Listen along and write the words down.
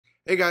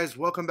Hey guys,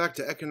 welcome back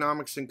to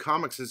Economics and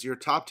Comics. This is your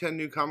top 10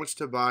 new comics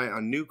to buy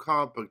on New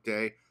Comic Book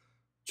Day,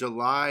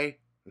 July,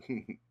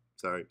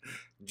 sorry,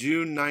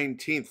 June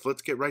 19th.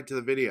 Let's get right to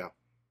the video.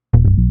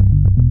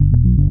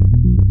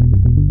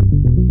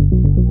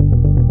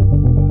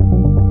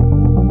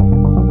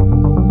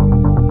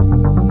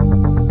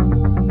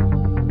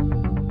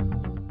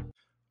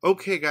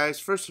 Okay guys,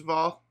 first of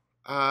all,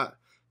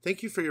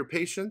 thank you for your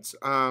patience.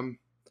 I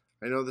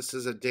know this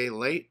is a day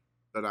late,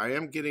 but I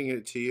am getting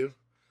it to you.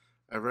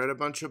 I've read a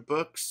bunch of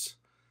books.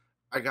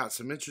 I got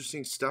some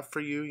interesting stuff for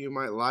you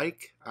might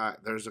like.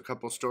 There's a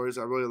couple stories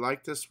I really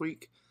like this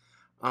week.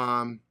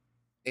 And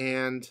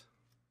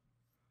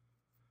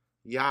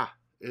yeah,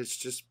 it's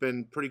just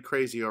been pretty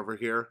crazy over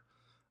here.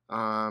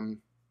 Yeah,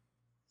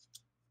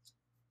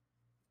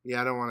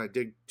 I don't want to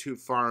dig too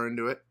far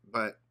into it,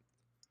 but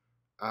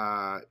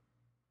I'm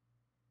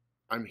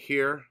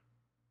here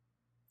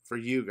for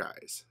you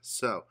guys.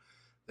 So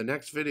the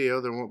next video,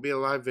 there won't be a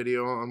live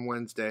video on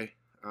Wednesday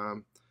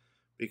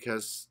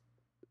because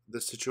the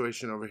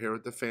situation over here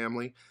with the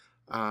family,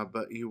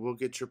 but you will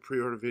get your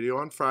pre-order video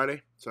on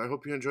Friday. So I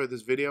hope you enjoyed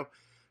this video.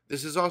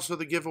 This is also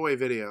the giveaway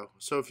video,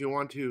 so if you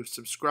want to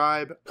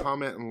subscribe,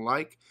 comment, and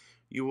like,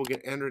 you will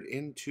get entered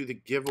into the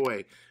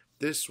giveaway.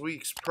 This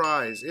week's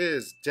prize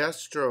is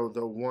Destro,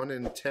 the 1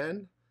 in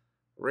 10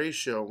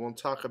 ratio. We'll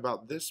talk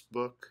about this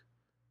book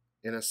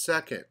in a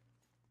second.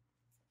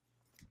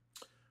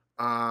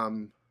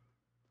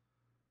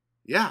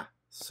 Yeah,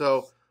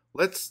 so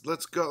let's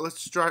go.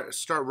 Let's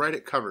start right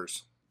at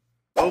covers.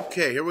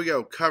 Okay, here we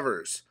go.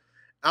 Covers.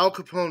 Al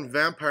Capone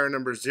Vampire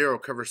number 0,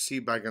 cover C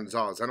by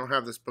Gonzalez. I don't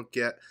have this book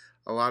yet.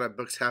 A lot of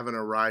books haven't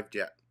arrived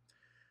yet.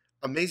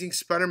 Amazing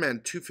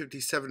Spider-Man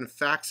 257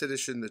 Fax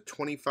Edition, the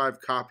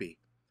 25 copy.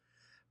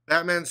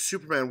 Batman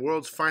Superman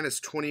World's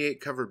Finest 28,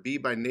 cover B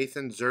by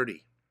Nathan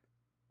Zerdy.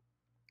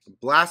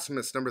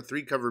 Blasphemous number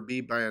 3, cover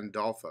B by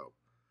Andolfo.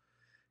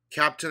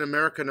 Captain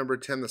America number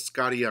 10, the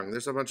Scotty Young.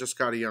 There's a bunch of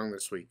Scotty Young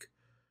this week.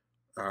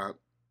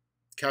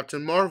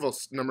 Captain Marvel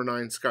number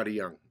 9, Scotty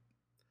Young.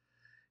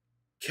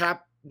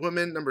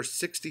 Catwoman number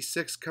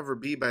 66, cover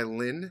B by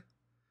Lynn,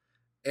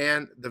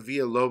 and the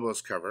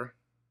Villalobos cover,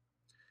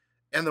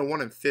 and the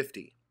 1 in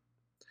 50.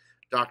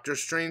 Doctor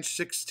Strange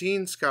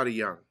 16, Scotty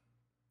Young.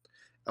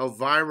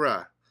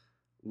 Elvira,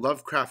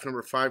 Lovecraft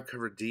number 5,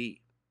 cover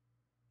D.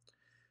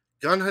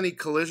 Gun Honey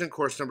Collision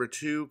Course number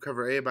 2,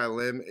 cover A by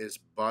Lim, is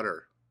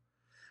Butter.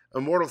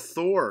 Immortal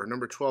Thor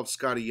number 12,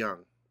 Scotty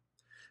Young.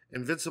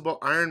 Invincible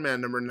Iron Man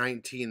number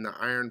 19, the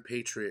Iron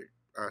Patriot,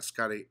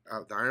 the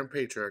Iron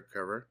Patriot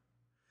cover.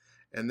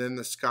 And then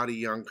the Scotty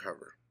Young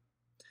cover.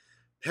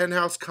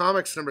 Penthouse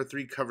Comics number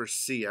 3, cover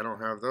C. I don't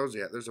have those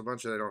yet. There's a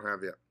bunch that I don't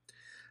have yet.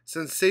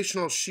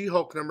 Sensational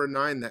She-Hulk number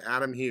 9, the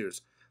Adam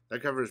Hughes.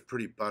 That cover is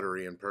pretty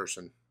buttery in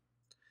person.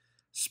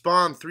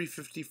 Spawn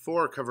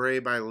 354, cover A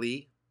by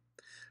Lee.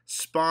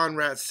 Spawn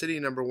Rat City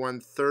number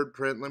 1, third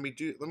print. Let me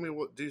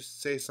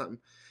say something.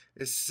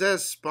 It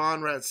says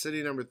Spawn Rat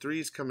City number 3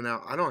 is coming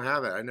out. I don't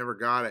have it. I never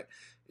got it.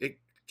 It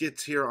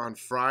gets here on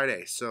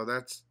Friday, so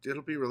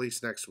it'll be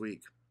released next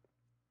week.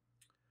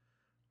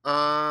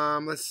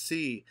 Let's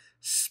see.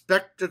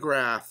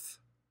 Spectrograph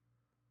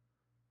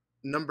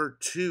number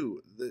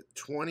 2, the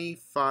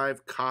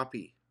 25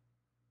 copy,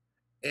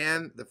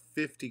 and the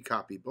 50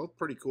 copy. Both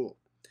pretty cool.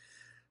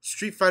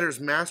 Street Fighter's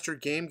Master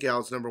Game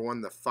Gals number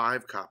 1, the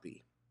 5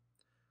 copy.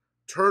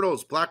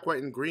 Turtles Black,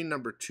 White, and Green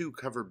number 2,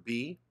 cover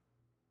B.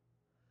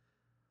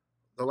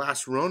 The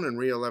Last Ronin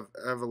Real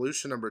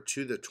Evolution number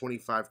 2, the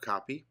 25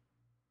 copy.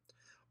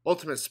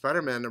 Ultimate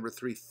Spider-Man number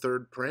 3,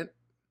 third print.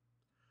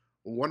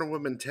 Wonder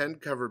Woman 10,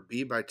 cover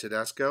B by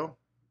Tedesco,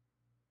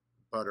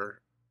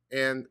 Butter,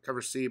 and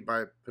cover C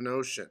by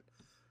Pinochet.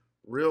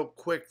 Real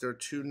quick, there are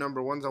 2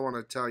 number 1s I want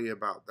to tell you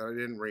about that I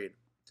didn't read.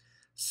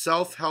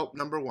 Self-Help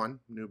number 1,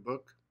 new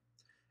book,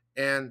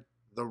 and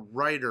The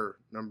Writer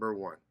number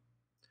 1.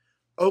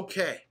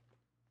 Okay,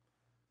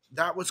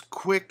 that was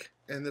quick,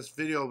 and this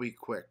video will be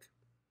quick.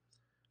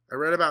 I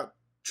read about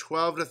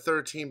 12 to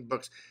 13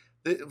 books.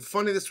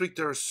 Funny this week,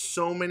 there are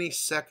so many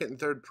second and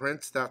third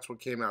prints. That's what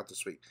came out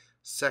this week.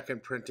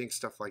 Second printing,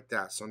 stuff like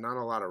that. So not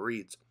a lot of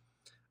reads.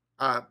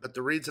 But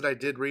the reads that I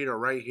did read are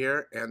right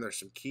here, and there's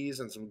some keys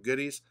and some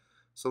goodies.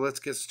 So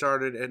let's get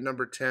started at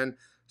number 10,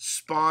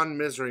 Spawn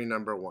Misery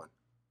number 1.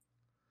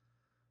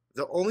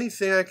 The only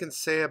thing I can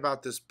say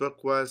about this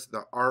book was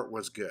the art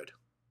was good.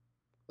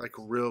 Like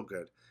real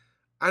good.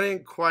 I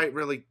didn't quite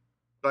really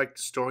like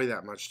the story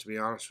that much, to be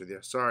honest with you.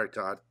 Sorry,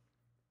 Todd.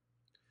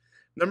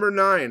 Number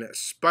 9,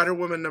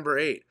 Spider-Woman number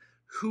 8,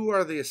 Who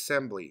Are the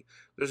Assembly?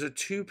 There's a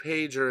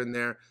 2-pager in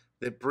there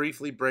that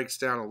briefly breaks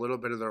down a little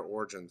bit of their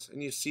origins.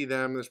 And you see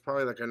them. There's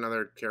probably like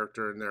another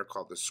character in there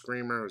called the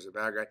Screamer, who's a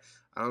bad guy.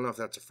 I don't know if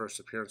that's a first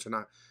appearance or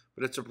not,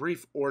 but it's a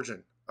brief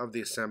origin of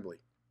the Assembly.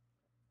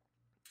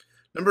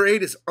 Number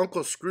 8 is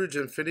Uncle Scrooge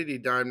Infinity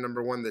Dime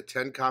number 1, the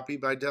 10 copy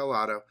by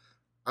Delato.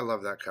 I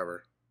love that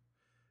cover.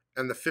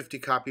 And the 50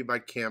 copy by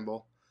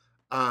Campbell.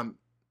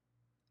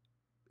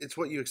 It's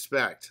what you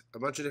expect. A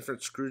bunch of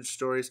different Scrooge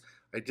stories.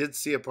 I did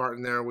see a part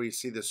in there where you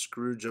see the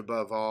Scrooge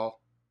above all.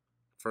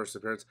 first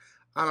appearance.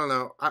 I don't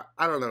know.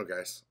 I don't know,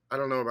 guys. I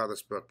don't know about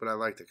this book, but I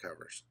like the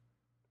covers.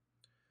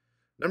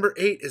 Number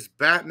 8 is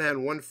Batman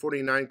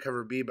 149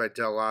 cover B by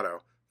Delato.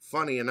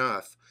 Funny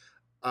enough,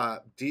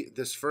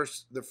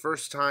 the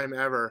first time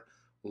ever,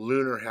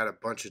 Lunar had a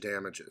bunch of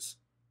damages.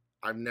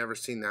 I've never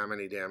seen that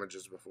many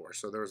damages before,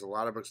 so there was a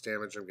lot of books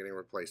damaged. I'm getting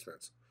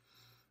replacements.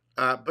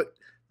 But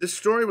this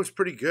story was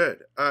pretty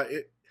good.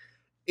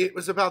 It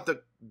was about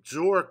the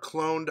Jor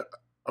cloned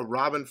a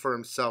Robin for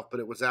himself, but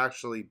it was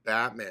actually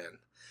Batman,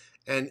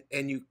 and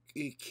you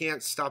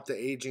can't stop the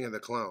aging of the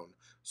clone.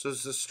 So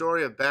it's the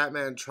story of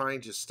Batman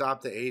trying to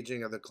stop the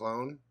aging of the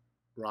clone,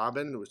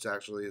 Robin, which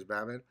actually is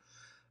Batman,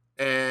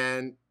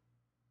 and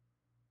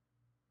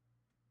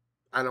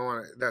I don't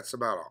want to. That's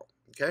about all.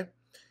 Okay.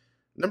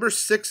 Number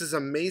 6 is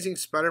Amazing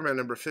Spider-Man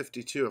number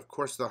 52. Of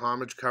course, the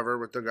homage cover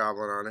with the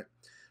Goblin on it.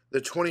 The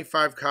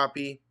 25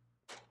 copy.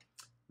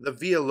 The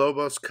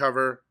Villalobos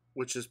cover,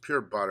 which is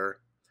pure butter.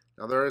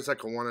 Now, there is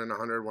like a 1 in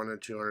 100, 1 in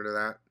 200 of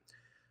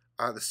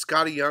that. The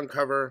Scotty Young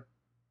cover.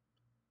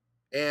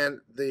 And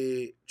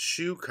the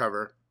Chew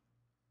cover.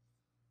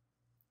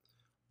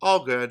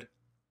 All good.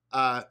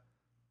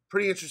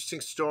 Pretty interesting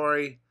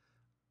story.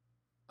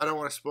 I don't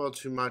want to spoil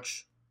too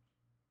much.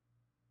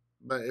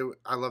 But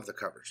I love the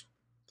covers.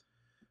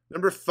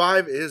 Number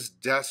 5 is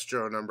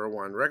Destro number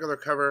 1. Regular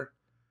cover.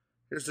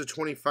 Here's the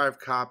 25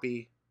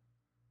 copy.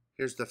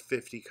 Here's the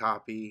 50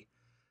 copy.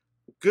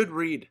 Good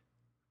read.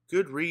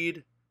 Good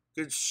read.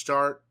 Good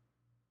start.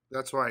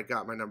 That's why I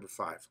got my number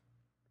 5.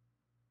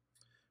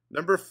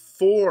 Number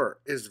 4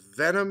 is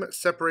Venom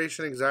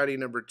Separation Anxiety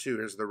number 2.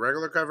 Here's the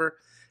regular cover.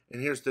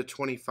 And here's the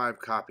 25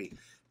 copy.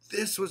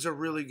 This was a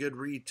really good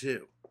read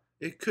too.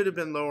 It could have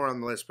been lower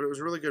on the list, but it was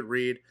a really good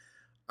read.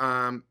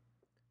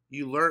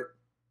 You learn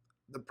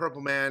the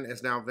Purple Man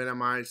is now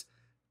Venomized.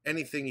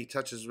 Anything he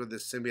touches with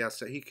his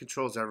symbiote, he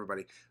controls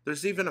everybody.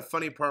 There's even a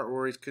funny part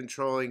where he's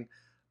controlling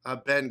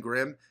Ben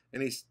Grimm,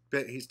 and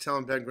he's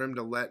telling Ben Grimm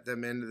to let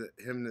them into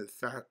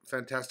the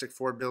Fantastic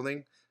Four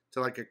building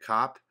to like a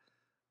cop,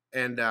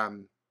 and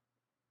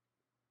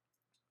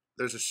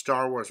there's a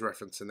Star Wars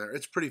reference in there.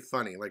 It's pretty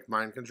funny, like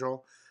mind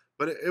control,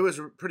 but it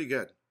was pretty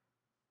good.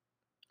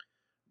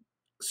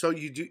 So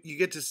you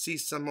get to see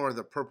some more of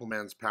the Purple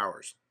Man's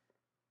powers.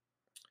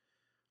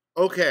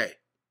 Okay.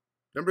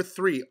 Number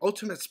 3,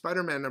 Ultimate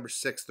Spider-Man number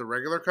 6, the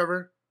regular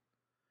cover.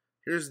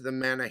 Here's the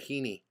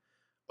Manahini.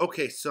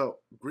 Okay, so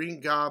Green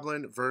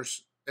Goblin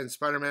and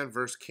Spider-Man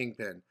versus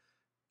Kingpin.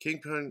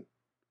 Kingpin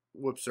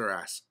whoops their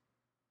ass.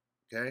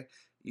 Okay?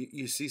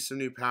 You see some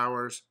new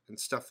powers and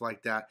stuff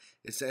like that.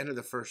 It's the end of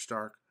the first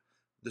arc.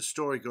 The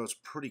story goes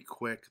pretty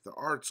quick. The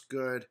art's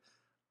good.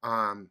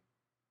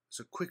 It's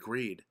a quick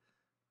read.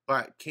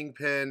 But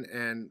Kingpin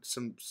and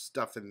some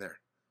stuff in there.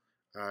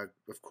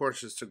 Of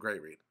course, it's a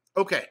great read.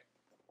 Okay.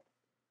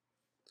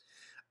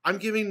 I'm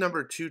giving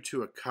number 2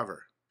 to a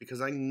cover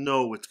because I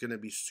know it's going to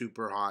be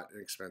super hot and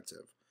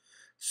expensive.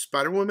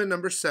 Spider-Woman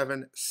number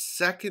 7,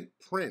 second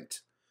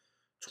print,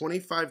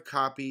 25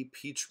 copy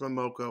Peach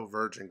Momoko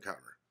Virgin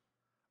cover.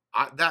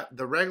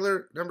 The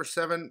regular number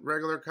 7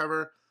 regular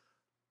cover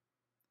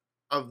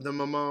of the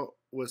Momo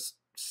was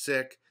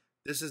sick.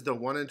 This is the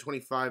 1 in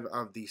 25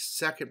 of the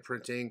second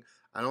printing.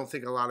 I don't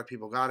think a lot of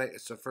people got it.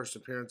 It's the first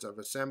appearance of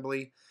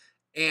Assembly,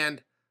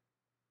 and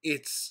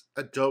it's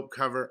a dope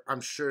cover. I'm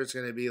sure it's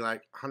going to be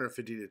like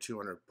 150 to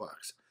 200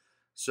 bucks.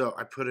 So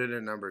I put it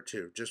in number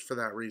 2 just for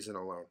that reason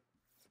alone.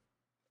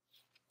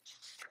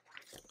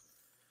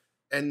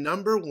 And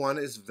number 1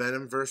 is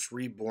Venom vs.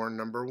 Reborn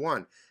number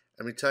 1.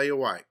 Let me tell you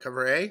why.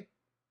 Cover A,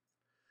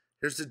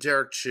 here's the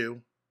Derek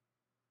Chew,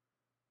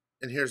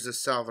 and here's the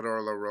Salvador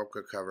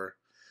LaRocca cover.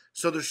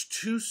 So there's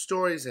 2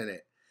 stories in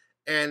it.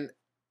 And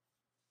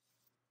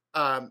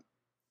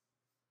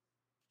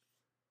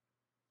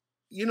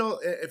you know,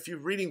 if you're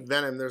reading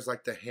Venom, there's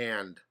like the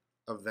hand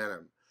of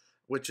Venom,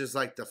 which is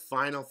like the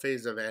final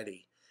phase of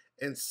Eddie.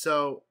 And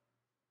so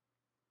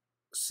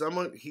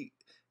someone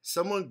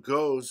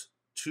goes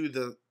to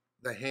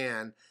the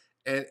hand,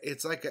 and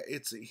it's like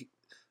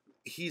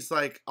he's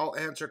like, I'll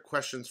answer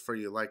questions for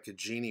you like a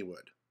genie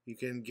would. You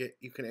can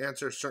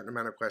answer a certain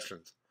amount of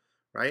questions,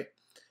 right?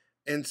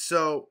 And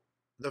so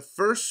the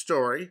first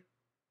story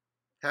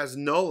has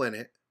Null in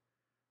it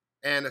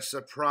and a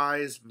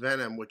surprise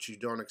Venom, which you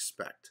don't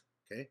expect.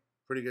 Okay,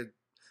 pretty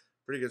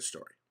good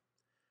story.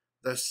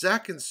 The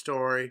second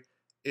story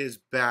is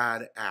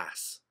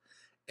badass,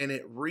 and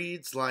it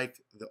reads like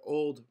the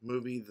old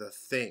movie The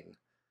Thing,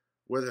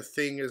 where the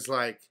Thing is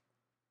like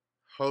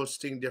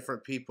hosting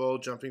different people,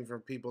 jumping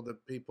from people to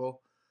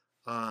people,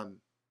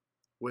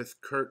 with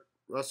Kurt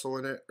Russell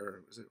in it,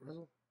 or was it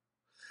Russell?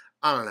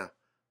 I don't know,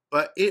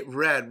 but it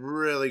read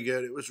really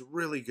good. It was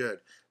really good,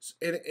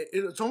 and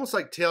it's almost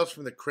like Tales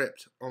from the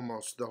Crypt,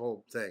 almost the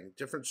whole thing.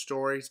 Different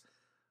stories.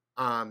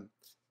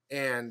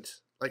 And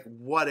like,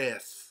 what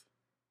if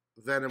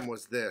Venom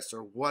was this, or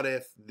what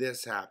if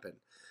this happened?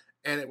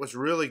 And it was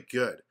really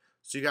good.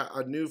 So you got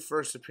a new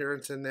first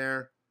appearance in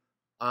there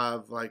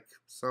of like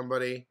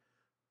somebody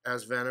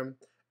as Venom,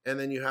 And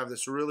then you have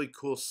this really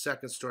cool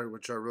second story,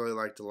 which I really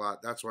liked a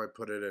lot. That's why I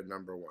put it at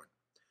number 1.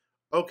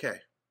 Okay,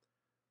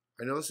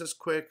 I know this is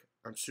quick.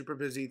 I'm super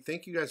busy.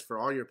 Thank you guys for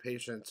all your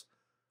patience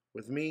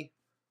with me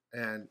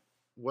and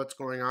what's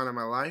going on in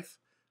my life.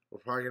 We're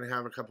probably going to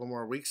have a couple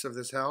more weeks of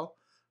this hell,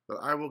 but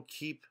I will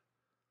keep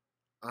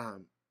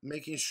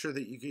making sure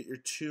that you get your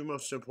 2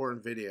 most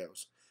important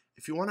videos.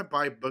 If you want to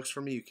buy books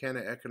from me, you can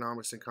at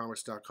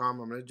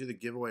economicsandcomics.com. I'm going to do the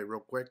giveaway real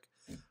quick.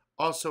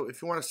 Also,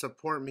 if you want to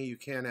support me, you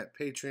can at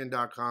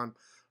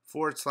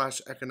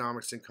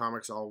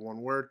patreon.com/economicsandcomics, all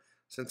one word,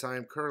 since I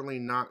am currently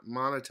not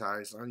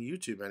monetized on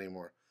YouTube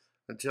anymore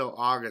until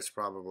August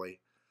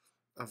probably.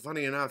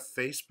 Funny enough,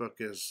 Facebook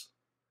is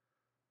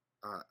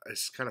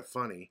it's kind of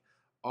funny.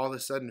 All of a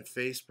sudden,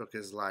 Facebook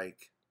is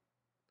like,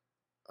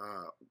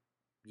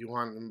 you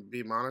want to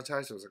be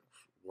monetized? I was like,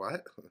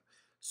 what?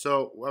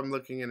 So I'm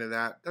looking into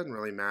that. Doesn't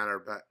really matter,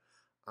 but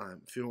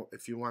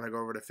if you want to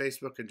go over to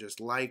Facebook and just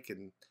like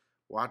and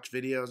watch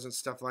videos and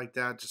stuff like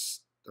that,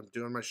 just I'm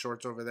doing my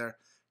shorts over there.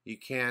 You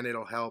can.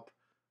 It'll help.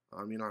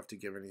 You don't have to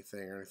give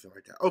anything or anything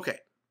like that. Okay,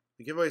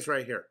 the giveaway's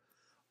right here.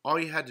 All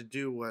you had to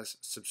do was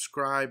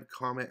subscribe,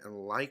 comment, and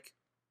like,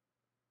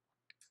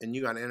 and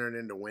you got entered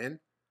in to win.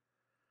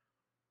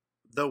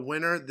 The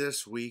winner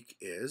this week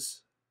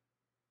is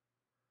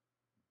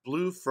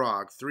Blue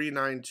Frog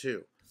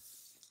 392.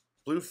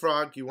 Blue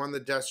Frog, you won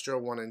the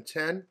Destro 1 in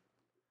 10.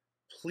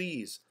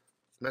 Please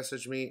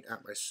message me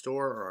at my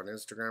store or on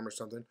Instagram or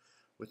something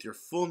with your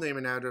full name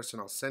and address,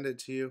 and I'll send it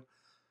to you.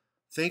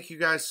 Thank you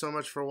guys so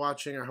much for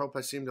watching. I hope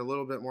I seemed a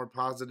little bit more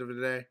positive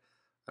today.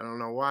 I don't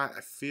know why.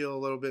 I feel a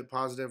little bit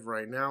positive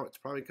right now. It's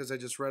probably because I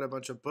just read a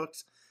bunch of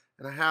books,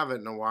 and I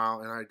haven't in a while,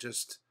 and I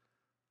just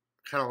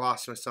kind of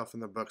lost myself in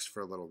the books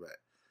for a little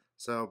bit.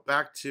 So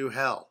back to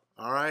hell.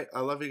 All right? I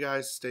love you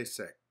guys. Stay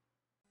sick.